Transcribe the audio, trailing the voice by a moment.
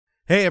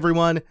Hey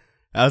everyone,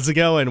 how's it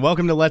going?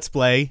 Welcome to Let's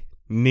Play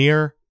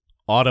Nier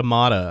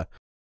Automata,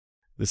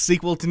 the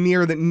sequel to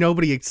Nier that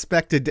nobody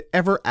expected to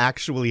ever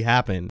actually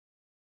happen.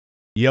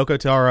 Yoko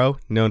Taro,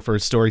 known for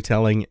his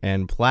storytelling,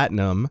 and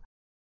Platinum,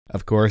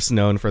 of course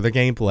known for their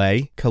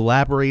gameplay,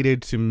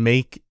 collaborated to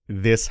make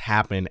this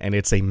happen, and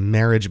it's a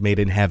marriage made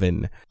in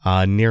heaven.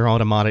 Nier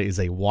Automata is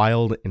a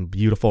wild and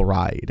beautiful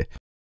ride.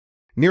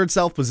 Nier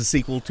itself was a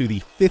sequel to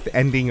the 5th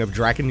ending of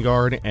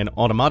Drakengard, and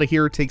Automata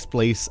here takes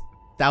place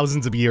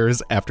thousands of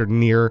years after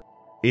Nier.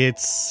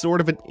 It's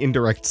sort of an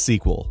indirect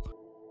sequel,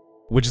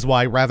 which is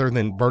why rather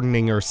than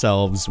burdening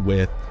ourselves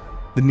with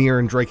the Nier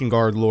and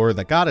Drakengard lore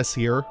that got us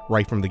here,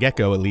 right from the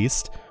get-go at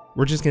least,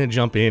 we're just gonna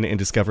jump in and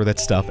discover that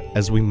stuff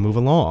as we move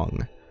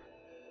along.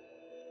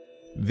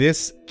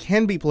 This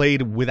can be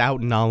played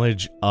without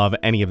knowledge of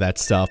any of that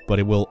stuff, but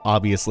it will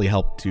obviously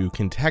help to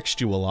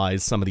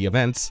contextualize some of the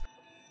events.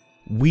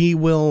 We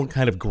will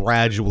kind of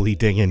gradually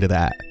dig into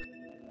that.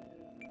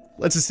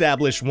 Let's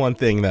establish one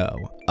thing though.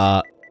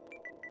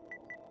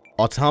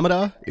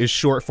 Automata is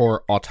short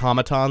for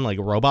automaton, like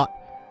a robot.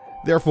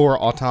 Therefore,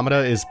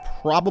 automata is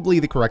probably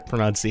the correct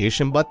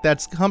pronunciation, but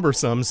that's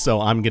cumbersome,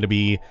 so I'm gonna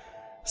be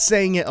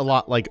saying it a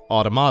lot like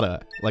automata,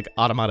 like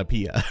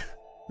automatopoeia,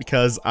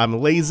 because I'm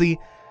lazy,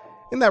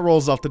 and that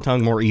rolls off the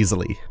tongue more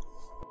easily.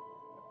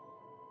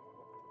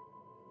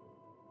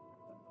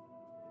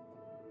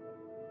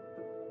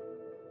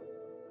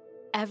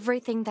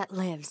 Everything that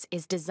lives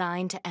is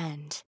designed to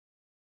end.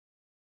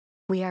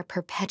 We are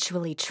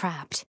perpetually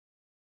trapped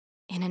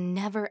in a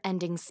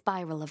never-ending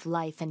spiral of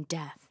life and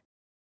death.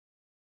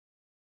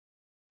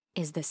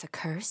 Is this a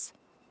curse?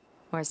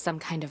 Or some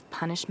kind of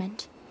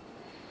punishment?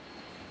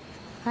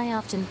 I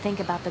often think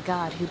about the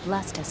god who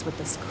blessed us with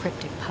this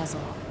cryptic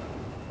puzzle,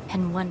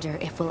 and wonder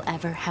if we'll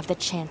ever have the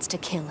chance to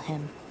kill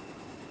him.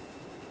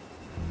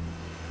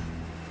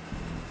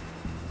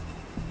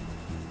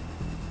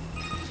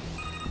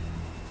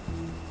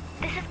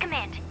 This is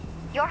Command.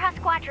 Yorha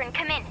Squadron,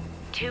 come in.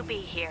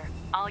 2B here.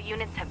 All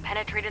units have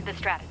penetrated the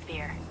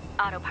stratosphere.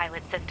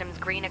 Autopilot systems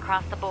green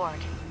across the board.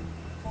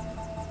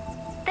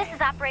 This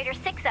is Operator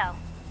 6-0.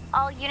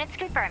 All units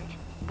confirmed.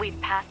 We've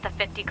passed the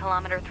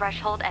 50-kilometer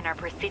threshold and are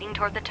proceeding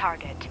toward the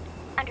target.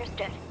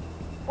 Understood.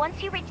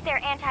 Once you reach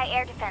their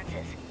anti-air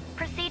defenses,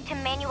 proceed to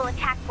manual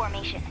attack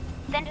formation.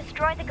 Then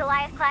destroy the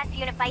Goliath-class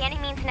unit by any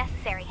means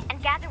necessary,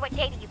 and gather what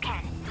data you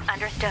can.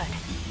 Understood.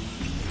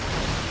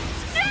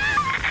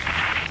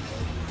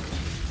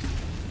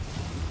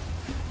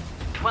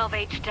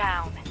 12H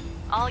down.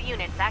 All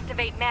units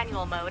activate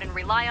manual mode and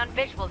rely on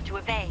visuals to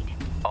evade.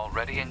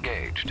 Already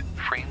engaged.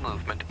 Free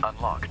movement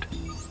unlocked.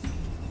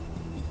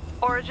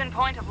 Origin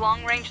point of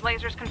long-range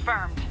lasers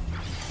confirmed.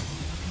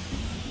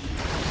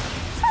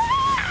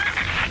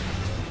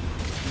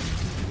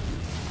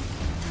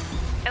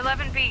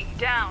 (11B)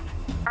 down.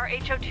 Our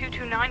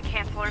HO229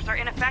 cancelers are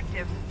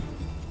ineffective.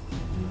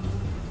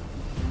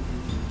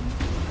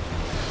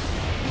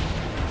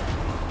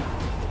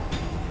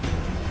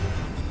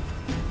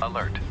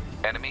 Alert.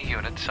 Enemy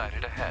unit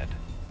sighted ahead.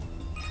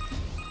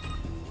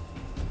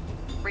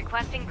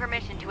 Requesting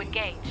permission to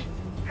engage.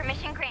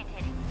 Permission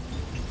granted.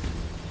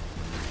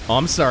 Oh,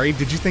 I'm sorry,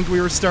 did you think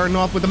we were starting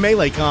off with a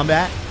melee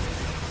combat?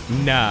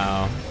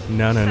 No.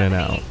 No.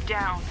 78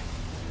 down.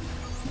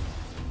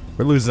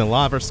 We're losing a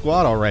lot of our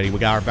squad already. We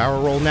got our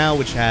barrel roll now,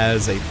 which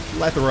has a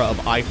plethora of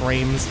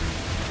iframes.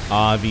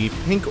 The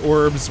pink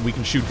orbs we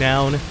can shoot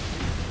down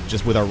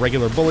just with our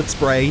regular bullet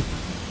spray.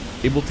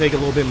 It will take a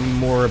little bit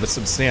more of a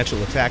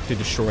substantial attack to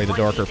destroy the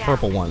darker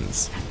purple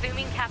ones.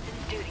 Assuming captain's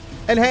duty.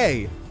 And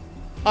hey,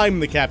 I'm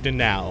the captain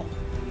now.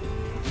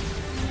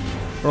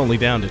 We're only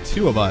down to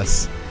 2 of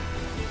us.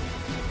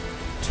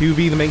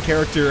 2B the main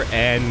character,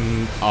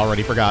 and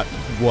already forgot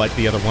what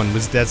the other one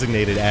was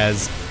designated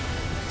as.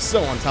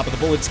 So on top of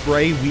the bullet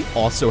spray, we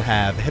also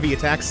have heavy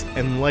attacks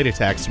and light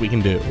attacks we can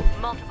do.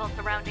 Multiple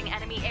surrounding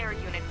enemy air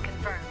units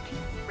confirmed.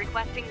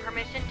 Requesting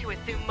permission to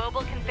assume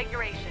mobile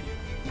configuration.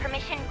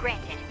 Permission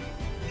granted.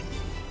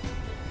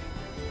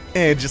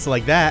 And just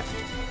like that,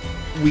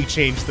 we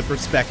change the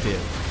perspective.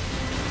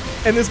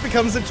 And this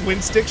becomes a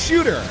twin-stick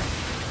shooter!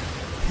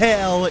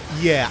 Hell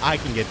yeah, I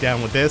can get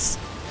down with this.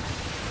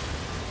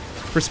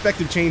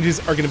 Perspective changes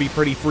are going to be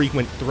pretty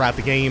frequent throughout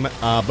the game,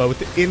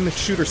 both in the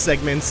shooter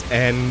segments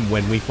and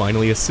when we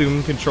finally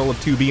assume control of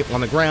 2B on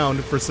the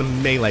ground for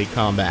some melee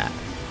combat.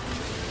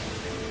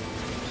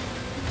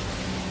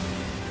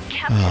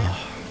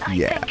 Captain,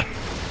 Yeah.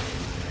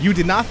 You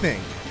did not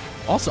think.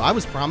 Also, I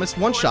was promised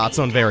one-shots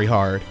on Very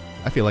Hard.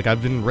 I feel like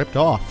I've been ripped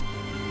off.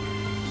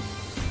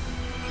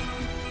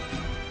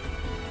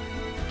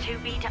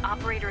 2B to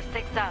Operator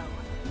 6-0.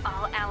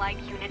 All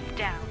allied units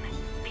down.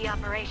 The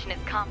operation is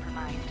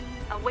compromised.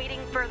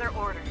 Awaiting further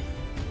orders.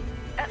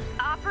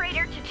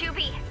 Operator to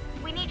 2B.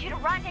 We need you to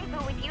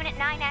rendezvous with Unit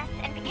 9S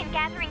and begin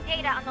gathering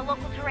data on the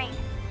local terrain.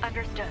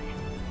 Understood.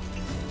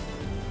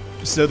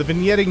 So the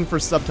vignetting for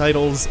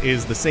subtitles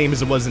is the same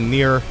as it was in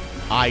Nier.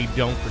 I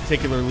don't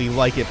particularly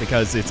like it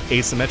because it's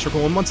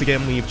asymmetrical, and once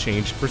again we've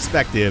changed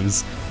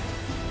perspectives.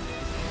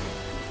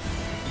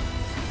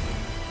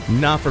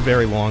 Not for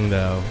very long,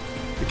 though.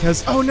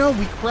 Because, oh no,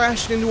 we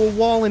crashed into a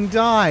wall and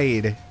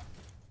died!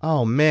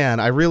 Oh man,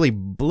 I really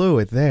blew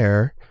it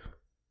there.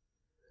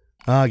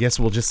 I guess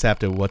we'll just have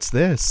to, what's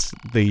this?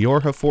 The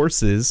Yorha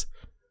forces.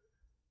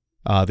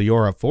 The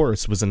Yorha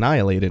force was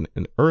annihilated,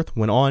 and Earth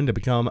went on to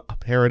become a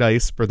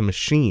paradise for the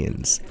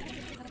machines.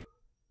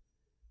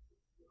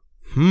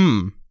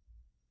 No,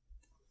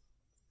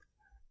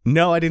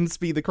 I didn't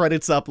speed the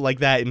credits up like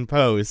that in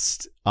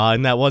post,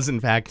 and that was in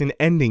fact an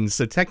ending,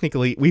 so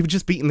technically, we've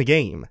just beaten the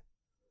game.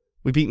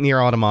 We beat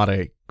Nier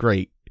Automata.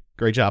 Great.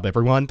 Great job,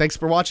 everyone. Thanks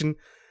for watching.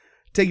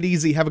 Take it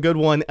easy, have a good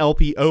one,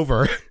 LP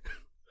over.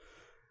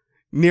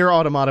 Nier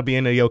Automata,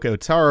 being a Yoko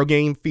Taro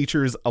game,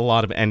 features a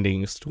lot of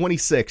endings.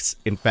 26,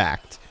 in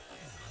fact.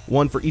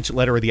 One for each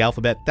letter of the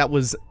alphabet. That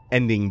was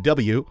ending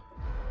W.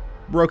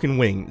 Broken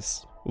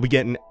Wings. We'll be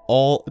getting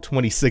all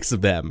 26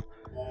 of them.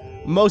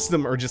 Most of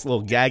them are just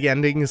little gag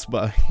endings,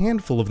 but a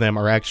handful of them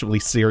are actually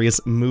serious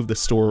and move the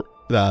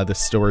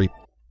story.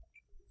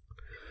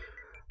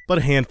 But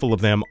a handful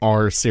of them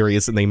are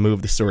serious and they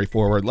move the story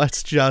forward.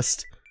 Let's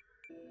just...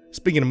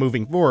 Speaking of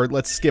moving forward,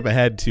 let's skip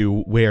ahead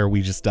to where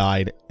we just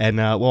died, and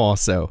we'll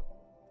also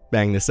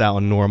bang this out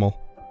on normal.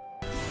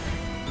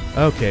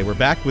 Okay, we're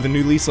back with a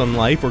new lease on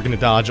life. We're gonna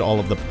dodge all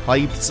of the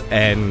pipes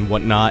and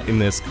whatnot in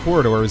this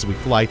corridor as we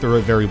fly through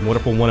a very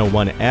wonderful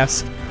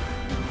 101-esque.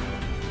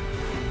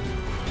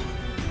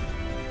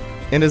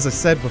 And as I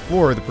said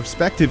before, the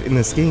perspective in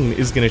this game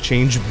is gonna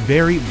change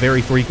very,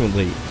 very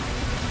frequently.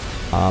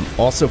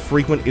 Also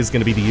frequent is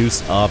gonna be the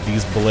use of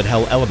these bullet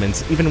hell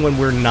elements, even when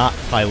we're not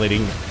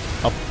piloting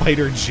a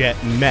fighter jet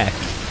mech.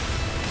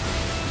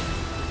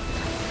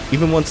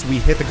 Even once we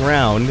hit the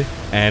ground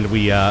and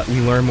we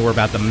learn more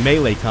about the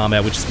melee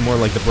combat, which is more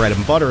like the bread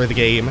and butter of the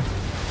game,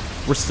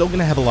 we're still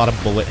gonna have a lot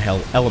of bullet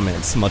hell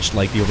elements, much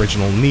like the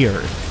original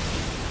Nier.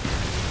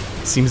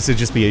 Seems to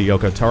just be a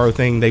Yoko Taro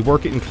thing. They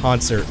work it in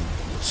concert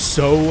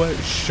so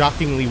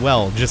shockingly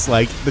well, just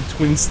like the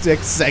twin stick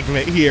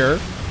segment here.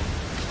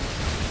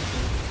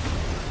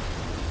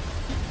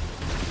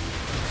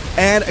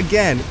 And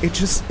again, it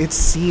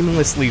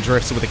seamlessly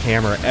drifts with the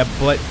camera,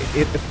 but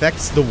it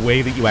affects the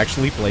way that you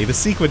actually play the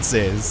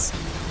sequences.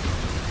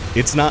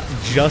 It's not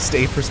just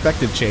a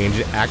perspective change,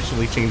 it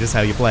actually changes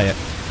how you play it.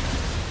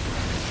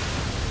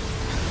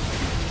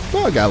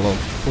 Oh, I got a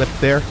little clip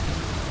there.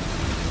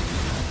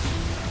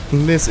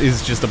 This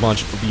is just a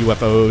bunch of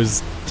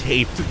UFOs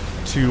taped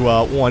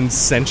to one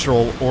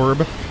central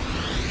orb.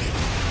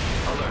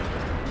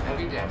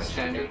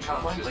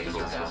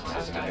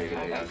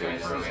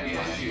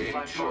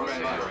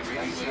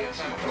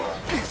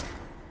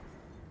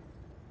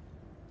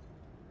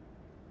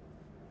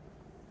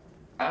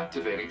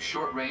 Activating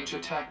short-range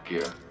attack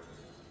gear.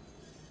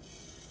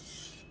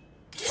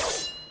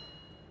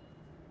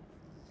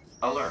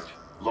 Alert.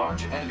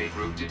 Large enemy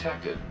group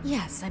detected.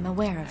 Yes, I'm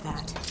aware of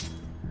that.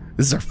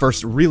 This is our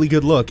first really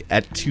good look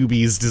at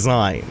 2B's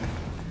design.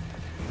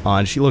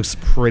 And she looks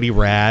pretty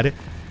rad.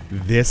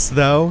 This,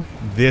 though,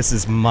 this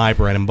is my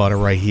bread and butter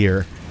right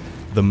here.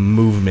 The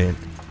movement.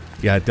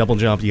 You got a double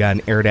jump, you got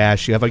an air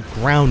dash, you have a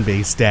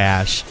ground-based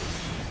dash,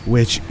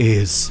 which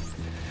is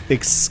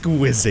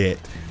exquisite.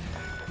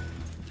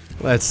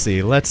 Let's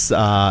see, let's do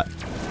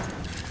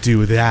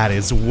that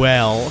as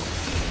well.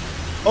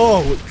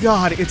 Oh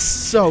god, it's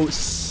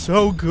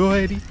so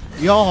good,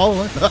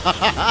 y'all.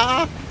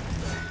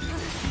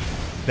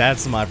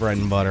 That's my bread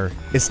and butter.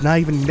 It's not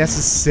even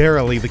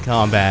necessarily the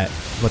combat,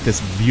 but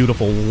this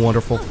beautiful,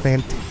 wonderful,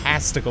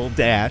 fantastical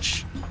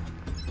dash,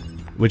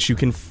 which you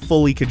can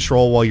fully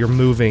control while you're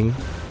moving.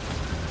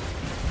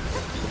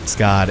 It's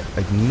got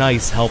a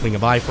nice helping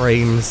of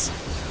iframes.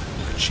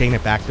 You can chain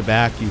it back to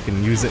back, you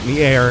can use it in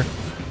the air.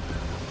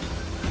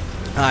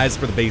 As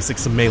for the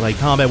basics of melee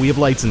combat, we have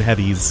lights and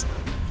heavies,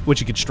 which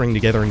you can string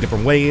together in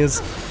different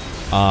ways.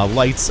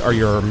 Lights are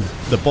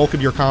the bulk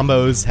of your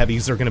combos,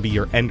 heavies are going to be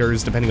your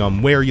enders, depending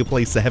on where you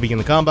place the heavy in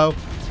the combo.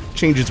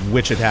 Changes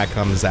which attack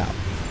comes out.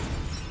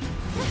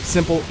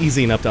 Simple,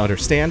 easy enough to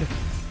understand.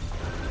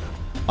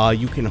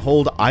 You can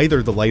hold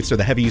either the lights or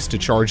the heavies to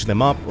charge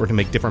them up, or to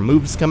make different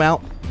moves come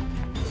out.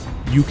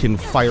 You can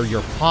fire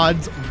your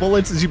pods,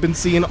 bullets, as you've been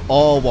seeing,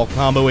 all while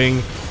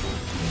comboing.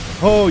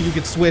 Oh, you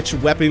can switch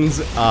weapons,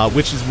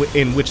 which is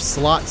in which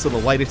slot, so the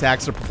light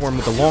attacks are performed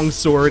with the long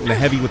sword and the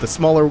heavy with the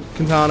smaller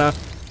katana.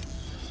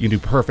 You can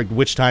do perfect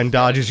witch time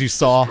dodges you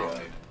saw.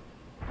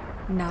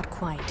 Not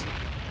quite.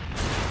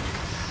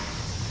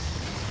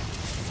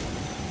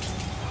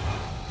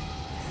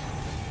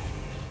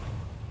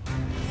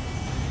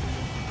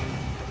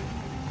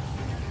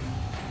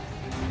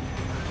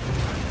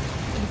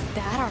 Is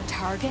that our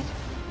target?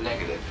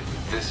 Negative.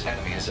 This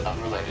enemy is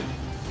unrelated.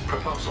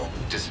 Proposal.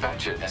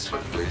 Dispatch it as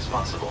swiftly as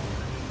possible.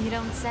 You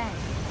don't say.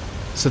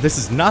 So this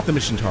is not the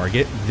mission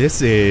target.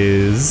 This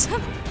is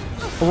a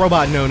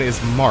robot known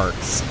as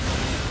Marx.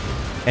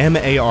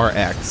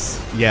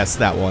 M-A-R-X. Yes,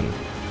 that one.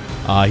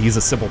 He's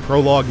a simple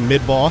prologue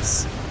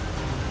mid-boss.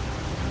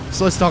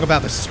 So let's talk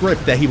about the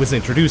script that he was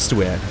introduced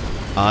with.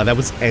 That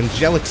was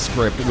angelic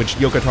script, which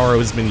Yoko Taro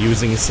has been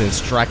using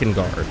since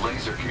Drakengard.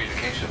 Laser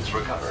communications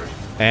recovered.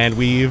 And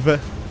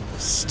we've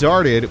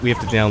started, we have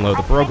to download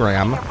the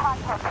program,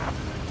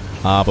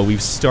 but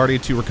we've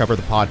started to recover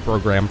the pod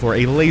program for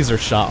a laser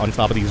shot on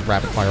top of these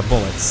rapid-fire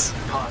bullets.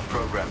 Pod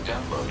program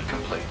download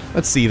complete.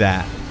 Let's see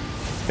that.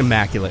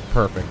 Immaculate.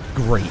 Perfect.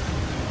 Great.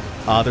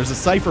 There's a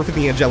cipher for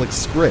the angelic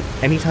script.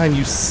 Anytime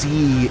you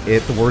see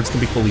it, the words can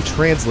be fully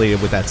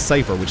translated with that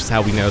cipher, which is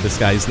how we know this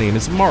guy's name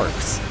is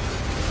Marx.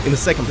 In the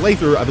second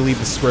playthrough, I believe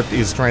the script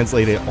is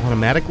translated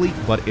automatically,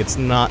 but it's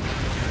not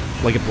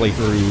like a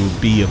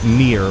playthrough B of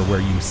Nier,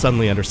 where you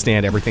suddenly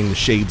understand everything the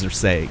shades are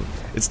saying.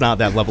 It's not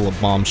that level of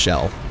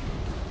bombshell.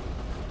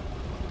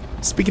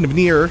 Speaking of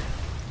Nier,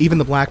 even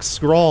the black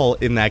scroll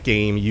in that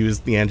game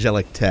used the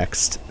angelic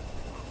text.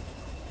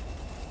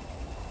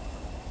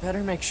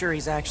 Better make sure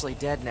he's actually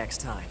dead next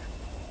time.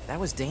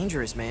 That was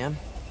dangerous, man.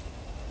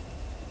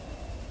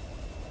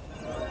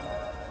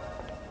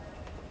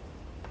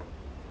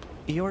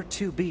 You're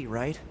 2B,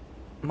 right?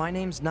 My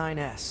name's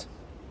 9S.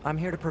 I'm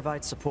here to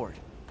provide support.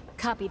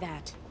 Copy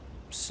that.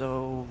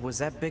 So, was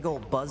that big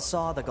old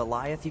buzzsaw the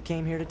Goliath you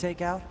came here to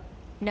take out?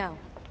 No,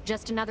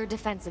 just another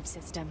defensive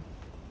system.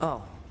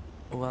 Oh,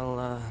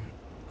 well,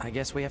 I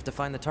guess we have to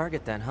find the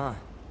target then, huh?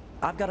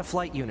 I've got a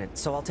flight unit,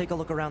 so I'll take a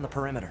look around the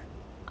perimeter.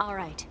 All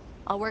right,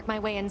 I'll work my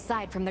way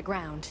inside from the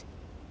ground.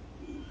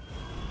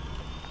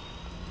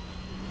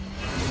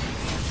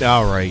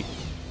 All right.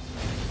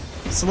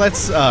 So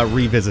let's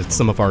revisit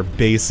some of our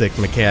basic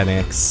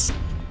mechanics.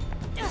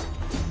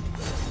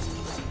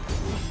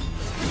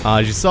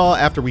 As you saw,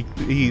 after we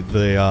beat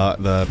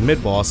the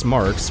mid-boss,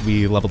 Marx,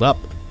 we leveled up.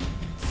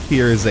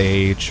 Here's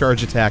a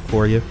charge attack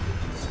for you.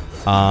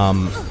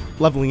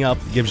 Leveling up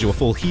gives you a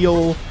full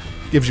heal,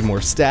 gives you more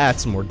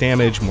stats, more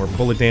damage, more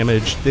bullet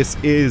damage. This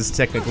is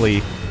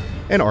technically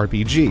an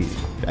RPG,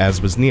 as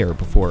was Nier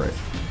before it.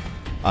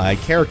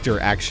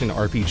 Character action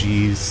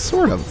RPG,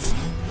 sort of.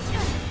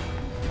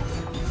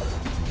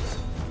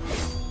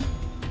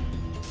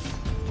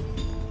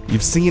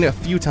 You've seen it a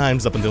few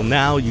times up until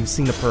now. You've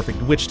seen the perfect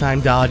witch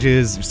time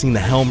dodges. You've seen the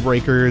helm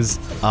breakers.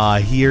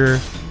 Here,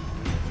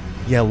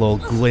 yeah, a little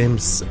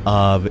glimpse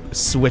of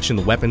switching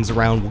the weapons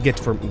around. We'll get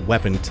to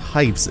weapon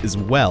types as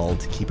well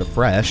to keep it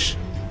fresh.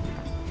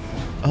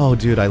 Oh,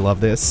 dude, I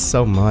love this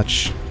so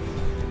much.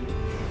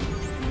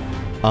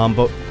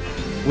 But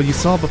what you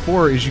saw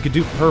before is you could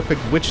do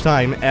perfect witch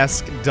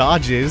time-esque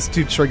dodges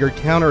to trigger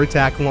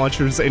counterattack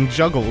launchers and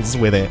juggles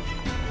with it.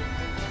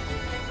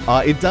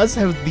 It does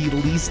have the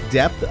least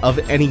depth of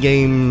any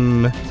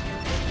game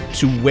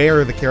to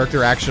wear the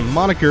character action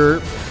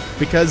moniker,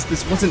 because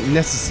this wasn't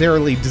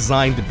necessarily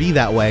designed to be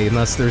that way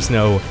unless there's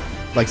no,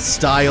 like,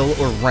 style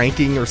or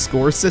ranking or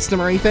score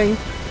system or anything.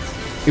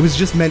 It was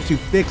just meant to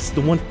fix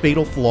the one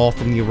fatal flaw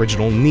from the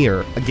original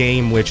Nier, a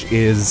game which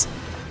is,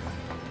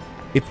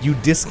 if you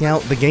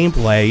discount the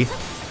gameplay,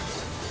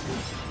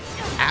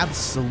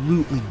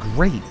 absolutely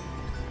great.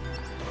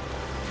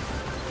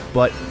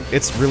 But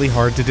it's really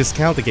hard to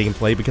discount the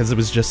gameplay because it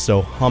was just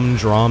so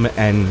humdrum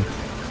and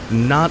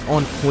not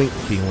on point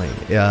feeling.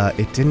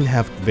 It didn't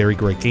have very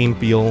great game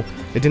feel.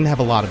 It didn't have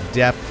a lot of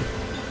depth.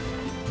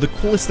 The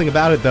coolest thing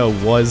about it, though,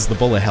 was the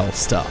bullet hell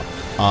stuff,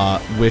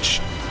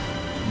 which,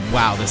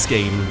 wow, this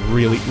game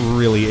really,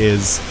 really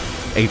is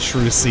a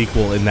true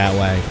sequel in that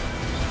way.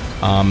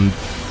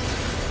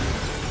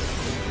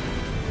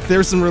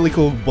 There's some really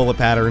cool bullet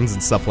patterns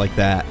and stuff like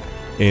that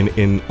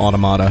in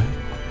Automata.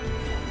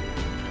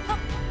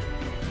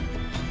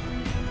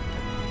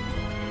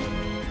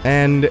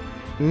 And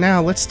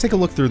now let's take a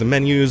look through the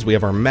menus. We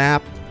have our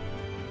map.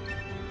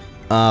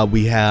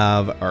 We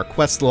have our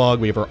quest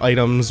log. We have our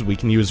items. We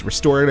can use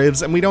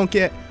restoratives, and we don't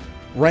get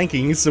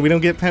rankings, so we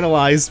don't get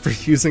penalized for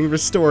using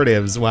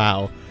restoratives.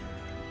 Wow.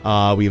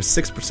 We have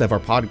 6% of our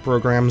pod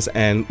programs,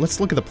 and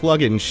let's look at the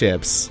plugin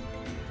chips.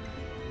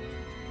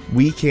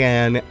 We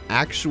can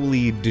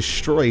actually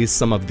destroy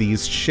some of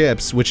these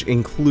chips, which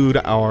include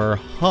our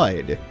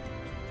HUD,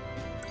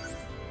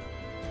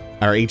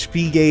 our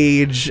HP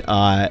gauge,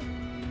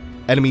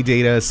 enemy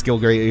data, skill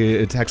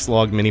grade, text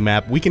log,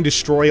 minimap. We can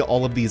destroy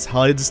all of these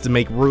HUDs to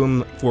make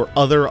room for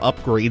other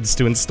upgrades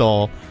to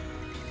install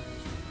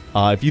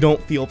if you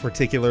don't feel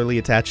particularly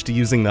attached to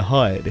using the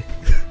HUD.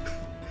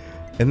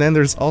 And then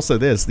there's also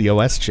this, the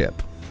OS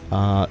chip.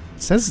 It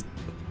says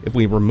if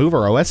we remove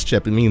our OS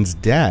chip, it means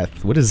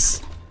death. What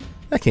is...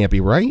 That can't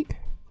be right.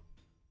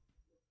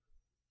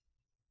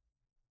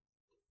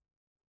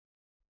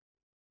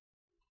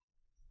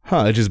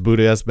 Huh, it just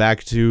booted us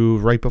back to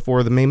right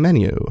before the main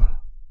menu.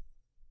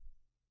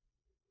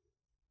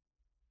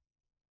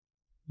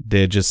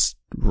 Did it just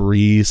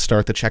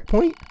restart the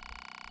checkpoint?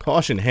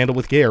 Caution, handle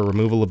with care.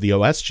 Removal of the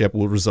OS chip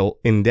will result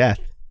in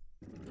death.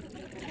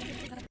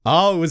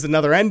 Oh, it was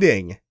another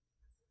ending.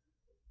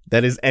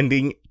 That is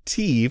ending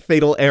T,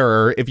 fatal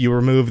error. If you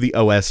remove the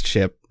OS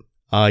chip,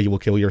 you will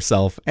kill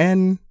yourself.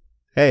 And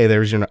hey,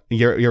 there's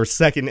your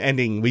second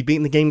ending. We've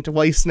beaten the game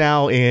twice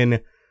now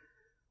in,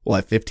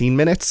 what, 15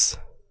 minutes?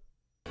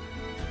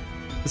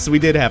 So we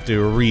did have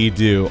to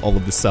redo all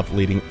of the stuff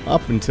leading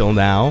up until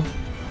now,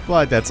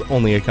 but that's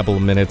only a couple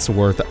of minutes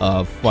worth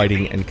of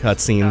fighting and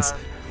cutscenes.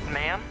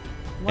 Ma'am?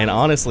 And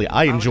honestly,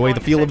 I enjoy the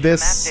feel of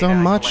this so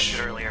much,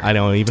 I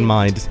don't even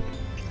mind.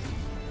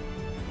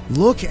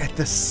 Look at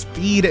the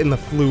speed and the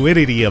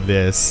fluidity of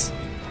this.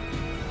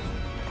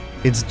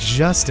 It's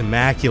just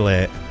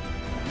immaculate.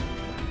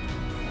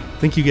 I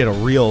think you get a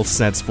real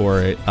sense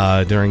for it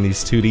during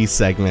these 2D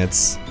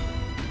segments.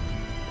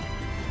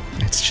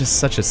 It's just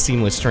such a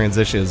seamless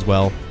transition as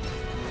well.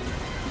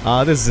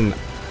 This is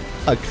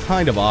a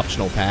kind of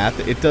optional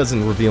path. It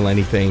doesn't reveal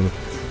anything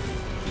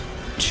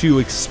too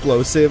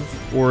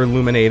explosive or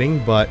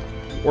illuminating, but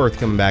worth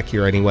coming back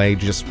here anyway.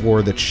 Just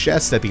for the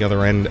chest at the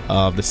other end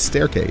of the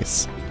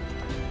staircase.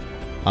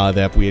 That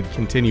if we had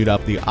continued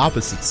up the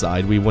opposite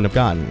side, we wouldn't have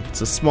gotten.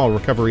 It's a small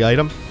recovery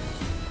item.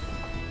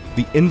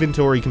 The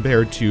inventory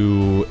compared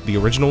to the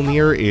original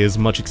Nier is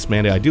much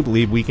expanded. I do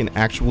believe we can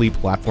actually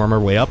platform our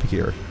way up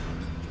here.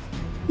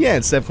 Yeah,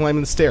 instead of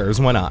climbing the stairs,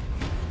 why not?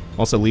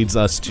 Also leads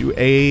us to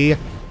a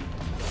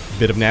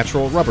bit of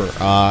natural rubber.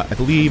 I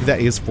believe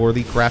that is for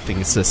the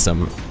crafting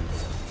system.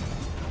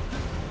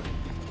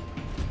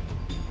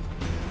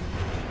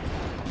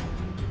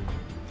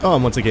 Oh,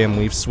 and once again,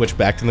 we've switched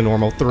back to the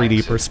normal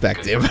 3D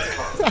perspective.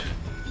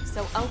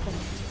 So open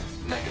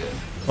it.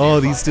 Oh,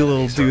 these two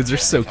little dudes are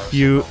so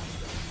cute.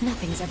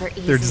 Nothing's ever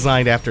easy. They're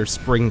designed after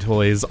spring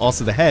toys.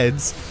 Also, the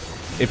heads,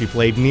 if you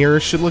played Nier,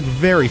 should look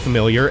very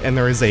familiar, and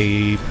there is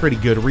a pretty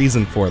good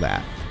reason for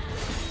that,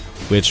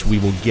 which we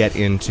will get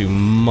into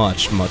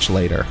much, much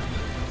later.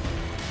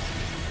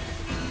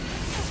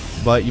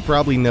 But you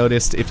probably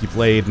noticed, if you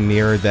played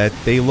Nier, that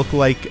they look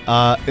like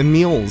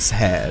Emil's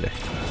head,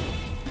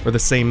 or the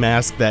same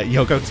mask that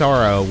Yoko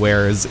Taro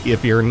wears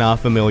if you're not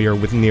familiar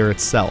with Nier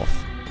itself.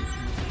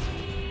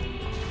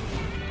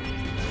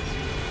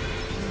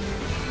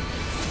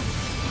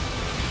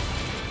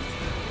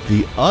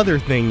 The other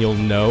thing you'll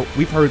note,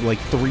 we've heard like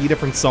 3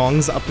 different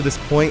songs up to this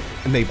point,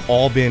 and they've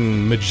all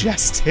been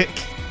majestic.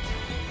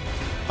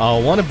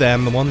 One of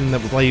them, the one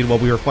that we played while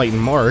we were fighting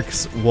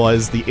Marx,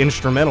 was the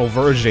instrumental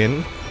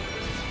version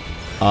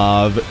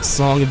of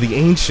Song of the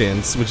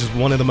Ancients, which is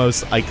one of the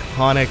most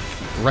iconic,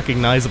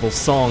 recognizable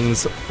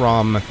songs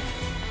from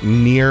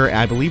Nier.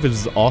 I believe it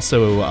was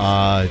also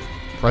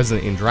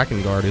present in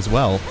Drakengard as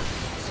well.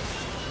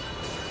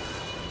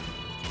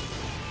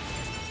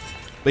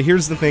 But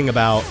here's the thing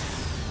about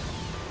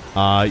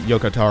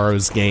Yoko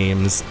Taro's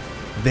games.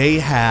 They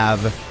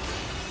have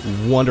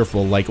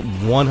wonderful, like,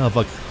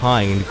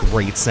 one-of-a-kind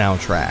great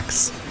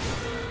soundtracks.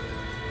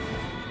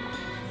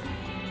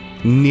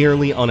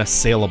 Nearly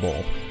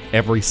unassailable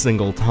every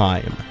single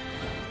time.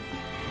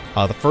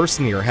 The first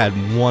Nier had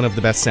one of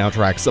the best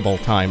soundtracks of all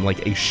time,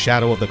 like a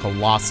Shadow of the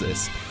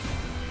Colossus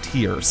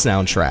tier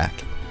soundtrack.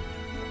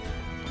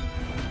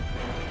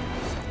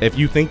 If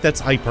you think that's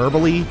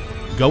hyperbole,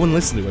 go and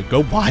listen to it.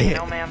 Go buy it.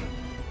 No, ma'am.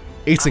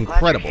 It's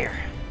incredible.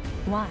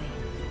 Why?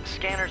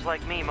 Scanners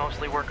like me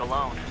mostly work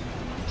alone.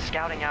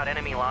 Scouting out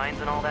enemy lines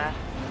and all that.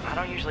 I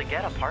don't usually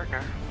get a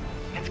partner.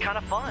 It's kind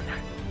of fun.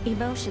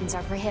 Emotions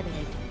are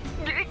prohibited.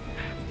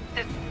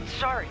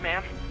 Sorry,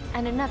 ma'am.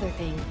 And another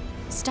thing,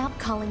 stop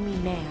calling me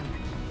ma'am.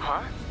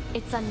 Huh?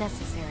 It's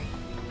unnecessary.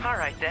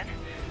 Alright then.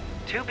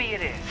 To be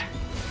it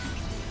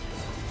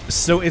is.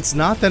 So it's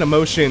not that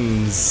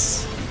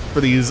emotions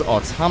for these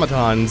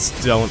automatons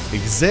don't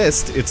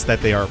exist, it's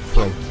that they are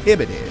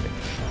prohibited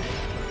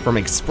from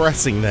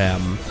expressing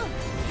them.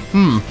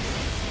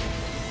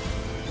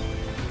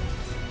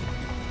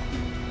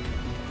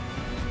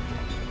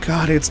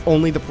 God, it's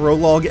only the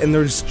prologue, and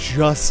there's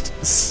just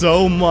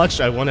so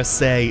much I want to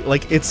say.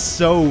 Like, it's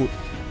so...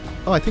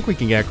 Oh, I think we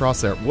can get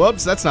across there.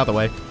 Whoops, that's not the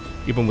way.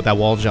 Even with that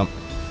wall jump.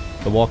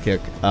 The wall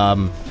kick.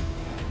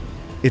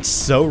 It's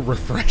so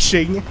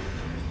refreshing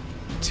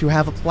to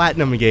have a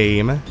platinum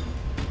game.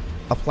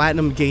 A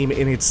platinum game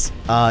in its,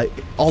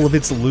 all of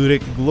its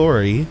ludic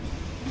glory.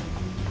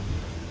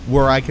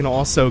 Where I can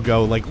also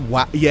go, like,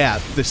 wow, yeah,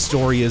 the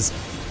story is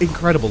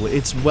incredible.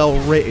 It's well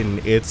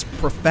written. It's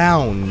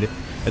profound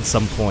at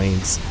some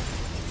points.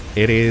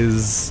 It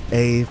is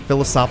a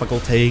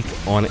philosophical take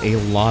on a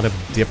lot of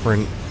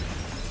different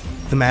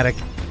thematic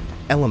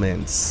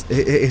elements.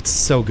 It's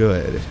so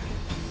good.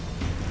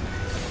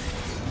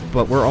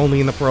 But we're only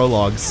in the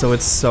prologue, so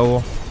it's so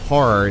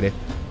hard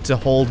to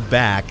hold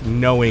back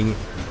knowing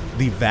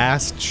the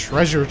vast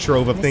treasure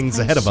trove of things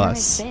ahead of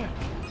us.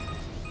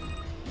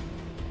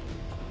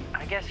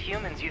 I guess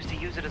humans used to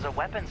use it as a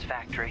weapons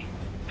factory,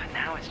 but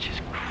now it's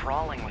just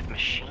crawling with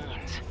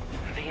machines.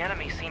 The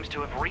enemy seems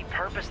to have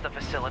repurposed the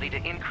facility to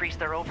increase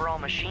their overall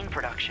machine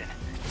production.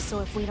 So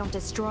if we don't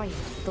destroy it,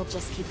 they'll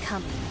just keep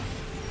coming.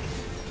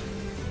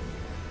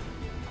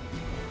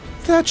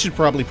 That should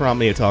probably prompt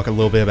me to talk a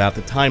little bit about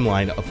the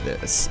timeline of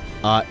this.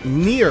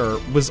 Nier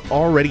was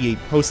already a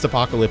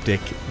post-apocalyptic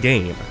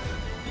game.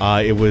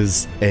 It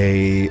was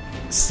a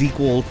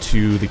sequel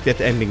to the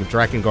 5th ending of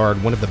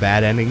Drakengard, one of the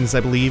bad endings, I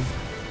believe.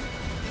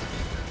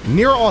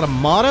 Nier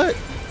Automata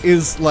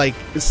is like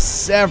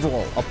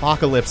several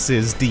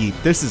apocalypses deep.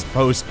 This is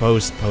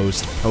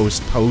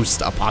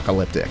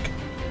post-apocalyptic.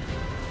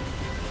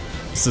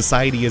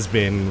 Society has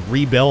been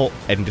rebuilt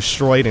and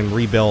destroyed and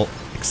rebuilt.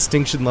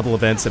 Extinction level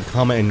events have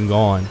come and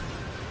gone.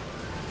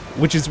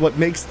 Which is what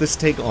makes this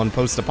take on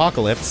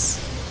post-apocalypse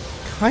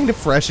kind of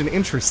fresh and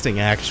interesting,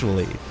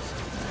 actually.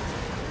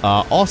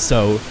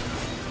 Also,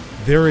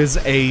 there is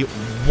a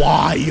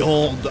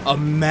wild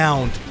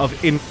amount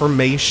of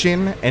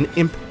information,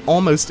 an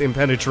almost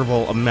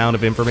impenetrable amount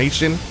of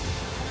information,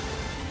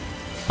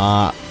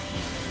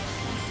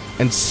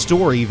 and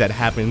story that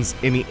happens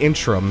in the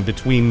interim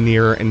between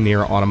Nier and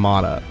Nier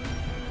Automata.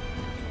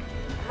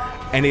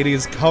 And it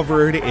is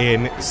covered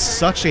in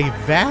such a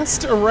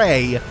vast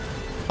array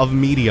of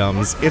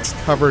mediums. It's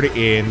covered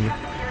in,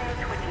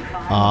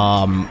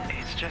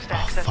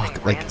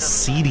 like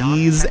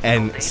CDs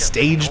and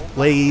stage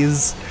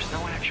plays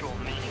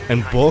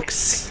and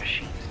books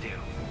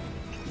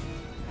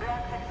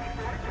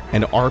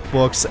and art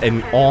books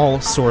and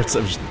all sorts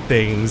of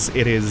things.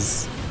 It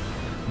is...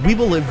 We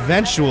will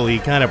eventually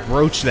kind of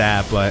broach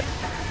that, but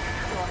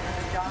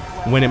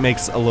when it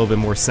makes a little bit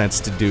more sense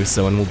to do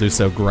so, and we'll do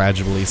so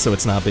gradually so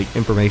it's not a big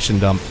information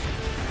dump.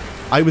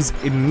 I was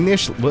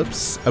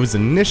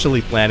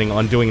initially planning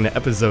on doing the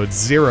episode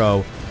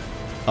 0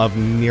 of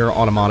Nier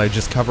Automata,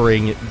 just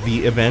covering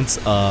the events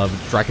of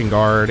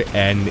Drakengard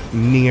and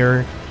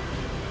Nier,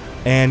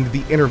 and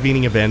the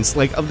intervening events,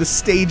 like of the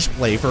stage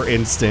play, for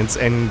instance,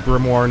 and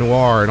Grimoire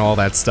Noir and all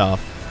that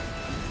stuff.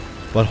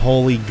 But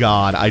holy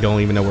god, I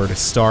don't even know where to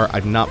start.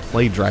 I've not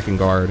played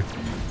Drakengard.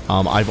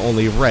 I've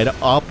only read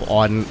up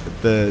on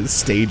the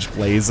stage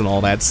plays and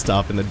all that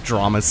stuff, and the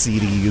drama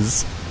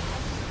CDs.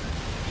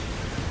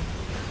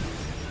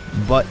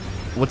 But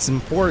what's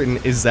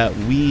important is that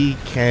we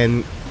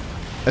can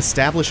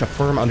establish a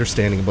firm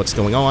understanding of what's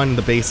going on,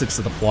 the basics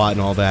of the plot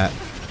and all that,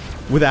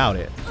 without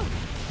it.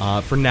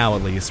 For now,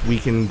 at least. We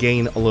can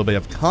gain a little bit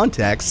of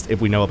context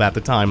if we know about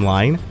the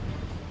timeline,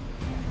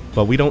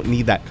 but we don't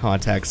need that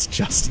context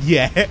just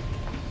yet,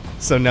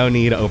 so no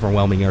need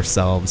overwhelming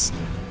ourselves.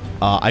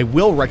 I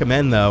will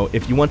recommend, though,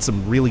 if you want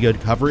some really good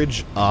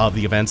coverage of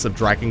the events of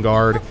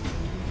Drakengard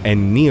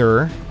and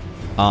Nier,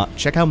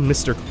 check out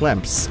Mr.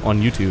 Klemps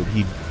on YouTube.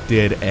 He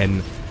did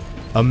an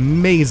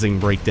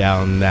amazing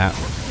breakdown that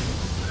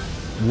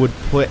would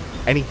put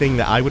anything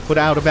that I would put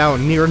out about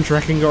Nier and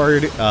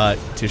Drakengard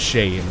to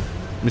shame.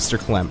 Mr.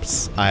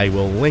 Klemps. I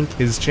will link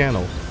his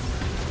channel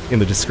in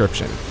the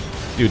description.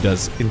 Dude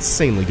does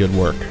insanely good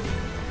work.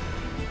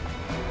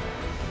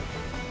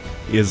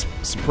 He has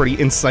some pretty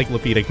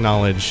encyclopedic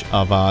knowledge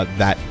of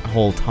that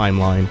whole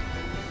timeline.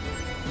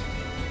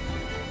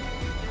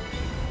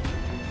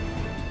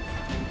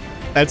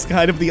 That's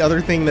kind of the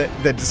other thing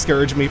that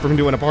discouraged me from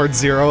doing a part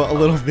 0 a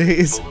little bit,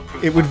 is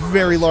it would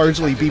very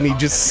largely be me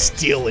just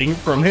stealing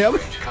from him.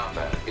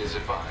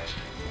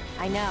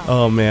 I know.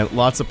 Oh man,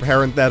 lots of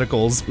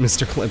parentheticals,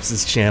 Mr.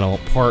 Klemps' channel,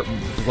 part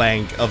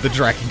blank of the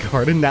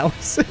Drakengard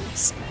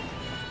analysis.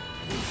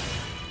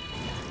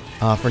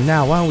 For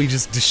now, why don't we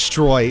just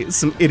destroy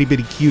some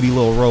itty-bitty cutie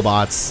little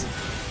robots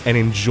and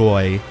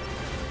enjoy,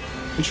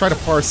 and try to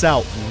parse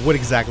out what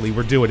exactly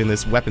we're doing in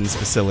this weapons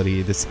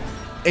facility, this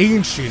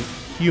ancient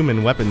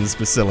human weapons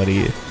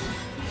facility.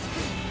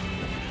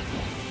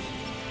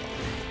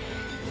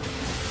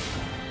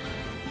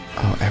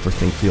 Oh,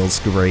 everything feels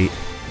great.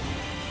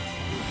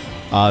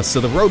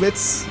 So the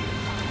robots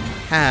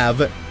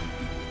have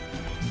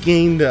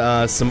gained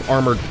some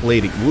armored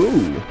plating.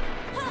 Woo!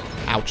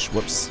 Ouch,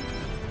 whoops.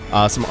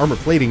 Some armor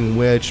plating,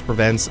 which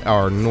prevents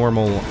our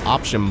normal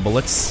option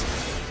bullets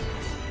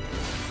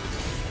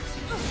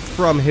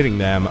from hitting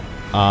them.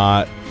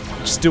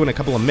 Just doing a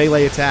couple of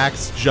melee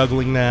attacks,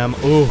 juggling them.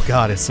 Oh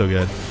god, it's so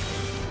good.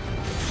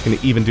 Can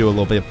even do a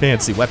little bit of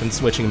fancy weapon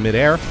switching in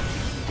midair.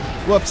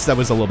 Whoops, that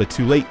was a little bit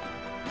too late.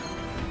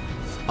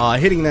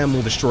 Hitting them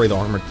will destroy the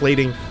armored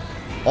plating.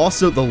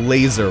 Also, the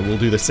laser will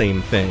do the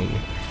same thing,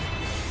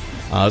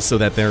 so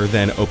that they're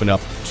then open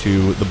up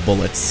to the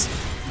bullets.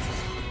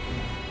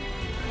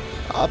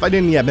 If I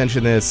didn't yet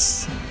mention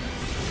this,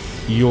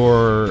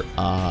 your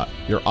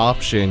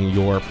option,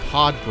 your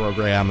pod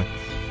program,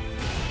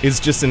 is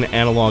just an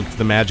analog to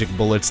the magic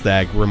bullets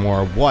that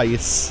Grimoire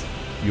Weiss,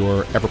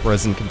 your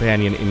ever-present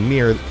companion in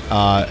Nier,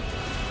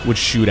 would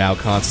shoot out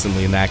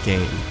constantly in that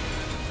game.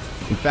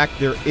 In fact,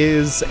 there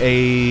is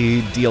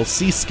a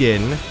DLC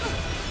skin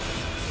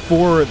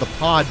for the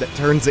pod that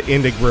turns it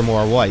into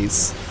Grimoire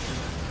Weiss.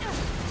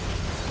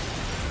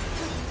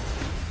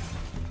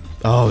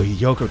 Oh,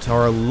 Yoko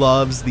Taro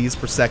loves these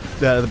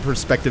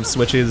perspective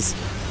switches.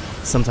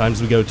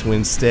 Sometimes we go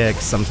twin stick,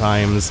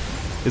 sometimes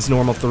it's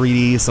normal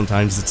 3D,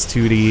 sometimes it's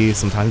 2D,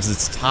 sometimes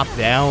it's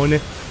top-down.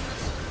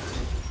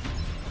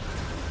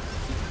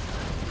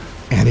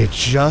 And it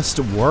just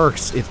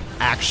works. It's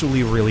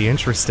actually really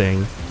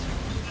interesting.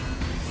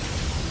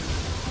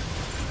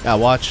 Yeah,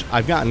 watch,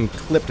 I've gotten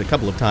clipped a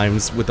couple of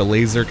times with the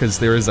laser because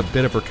there is a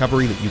bit of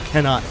recovery that you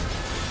cannot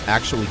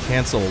actually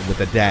cancel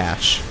with a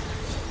dash.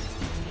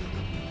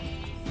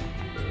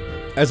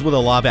 As with a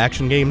lot of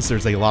action games,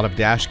 there's a lot of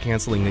dash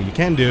canceling that you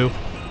can do,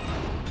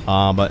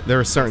 but there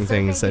are certain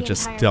things that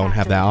just don't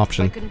have that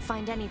option. I couldn't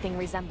find anything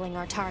resembling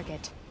our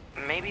target.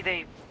 Maybe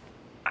they,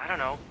 I don't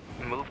know,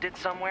 moved it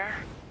somewhere?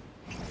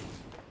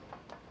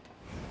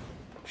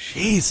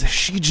 Jeez,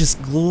 she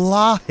just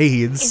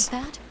glides. Is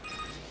that?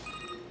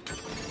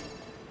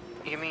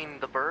 You mean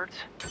the birds?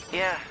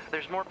 Yeah,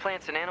 there's more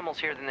plants and animals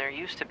here than there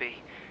used to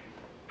be.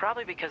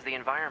 Probably because the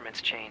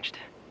environment's changed.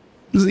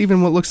 There's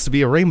even what looks to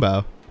be a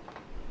rainbow.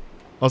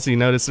 Also, you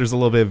notice there's a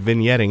little bit of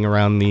vignetting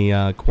around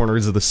the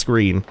corners of the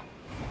screen.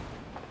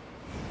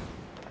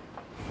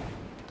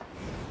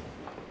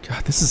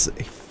 God, this is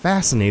a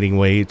fascinating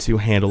way to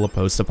handle a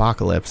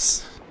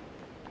post-apocalypse.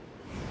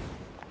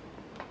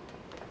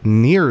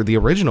 Nier, the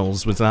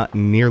originals, was not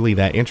nearly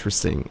that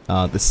interesting.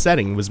 The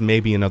setting was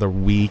maybe another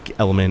weak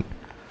element,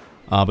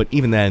 but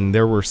even then,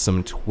 there were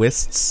some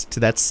twists to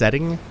that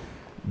setting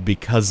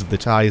because of the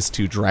ties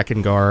to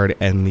Drakengard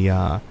and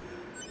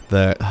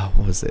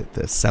what was it?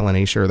 The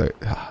salination, or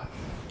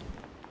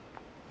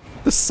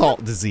the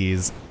salt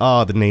disease.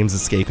 Oh, the name's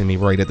escaping me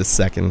right at the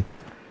second.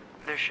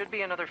 There should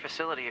be another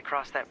facility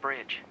across that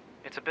bridge.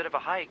 It's a bit of a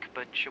hike,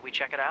 but should we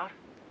check it out?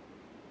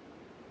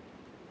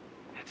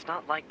 It's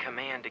not like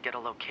Command to get a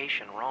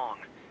location wrong.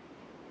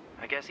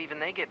 I guess even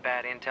they get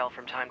bad intel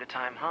from time to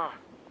time, huh?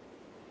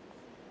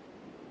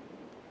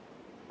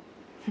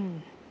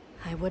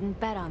 I wouldn't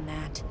bet on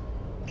that.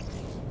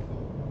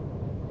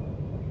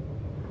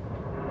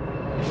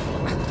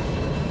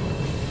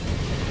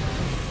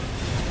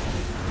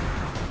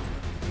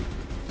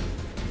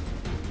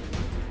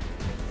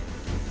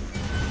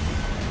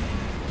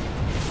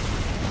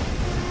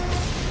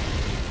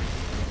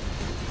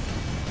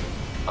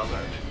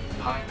 Alert.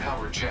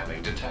 High-power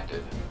jamming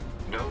detected.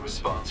 No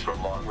response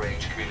from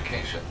long-range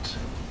communications.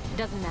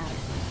 Doesn't matter.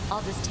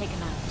 I'll just take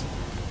him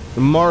out.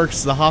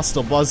 Marx, the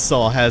hostile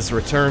buzzsaw, has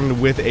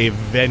returned with a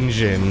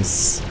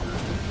vengeance.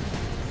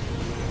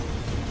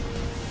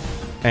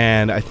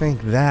 And I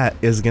think that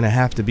is going to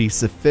have to be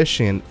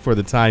sufficient for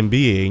the time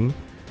being,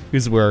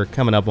 because we're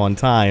coming up on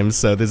time,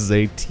 so this is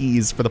a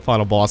tease for the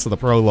final boss of the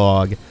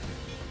prologue.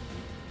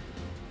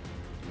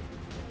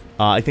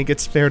 I think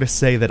it's fair to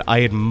say that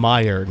I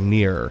admire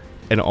Nier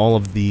and all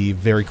of the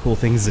very cool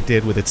things it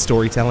did with its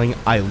storytelling.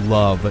 I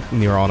love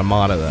Nier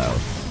Automata, though.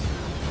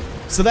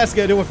 So that's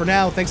gonna do it for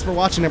now. Thanks for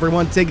watching,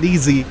 everyone. Take it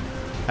easy.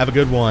 Have a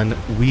good one.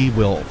 We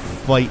will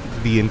fight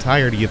the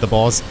entirety of the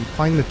boss and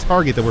find the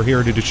target that we're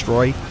here to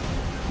destroy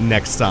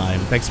next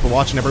time. Thanks for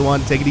watching,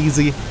 everyone. Take it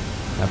easy.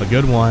 Have a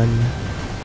good one.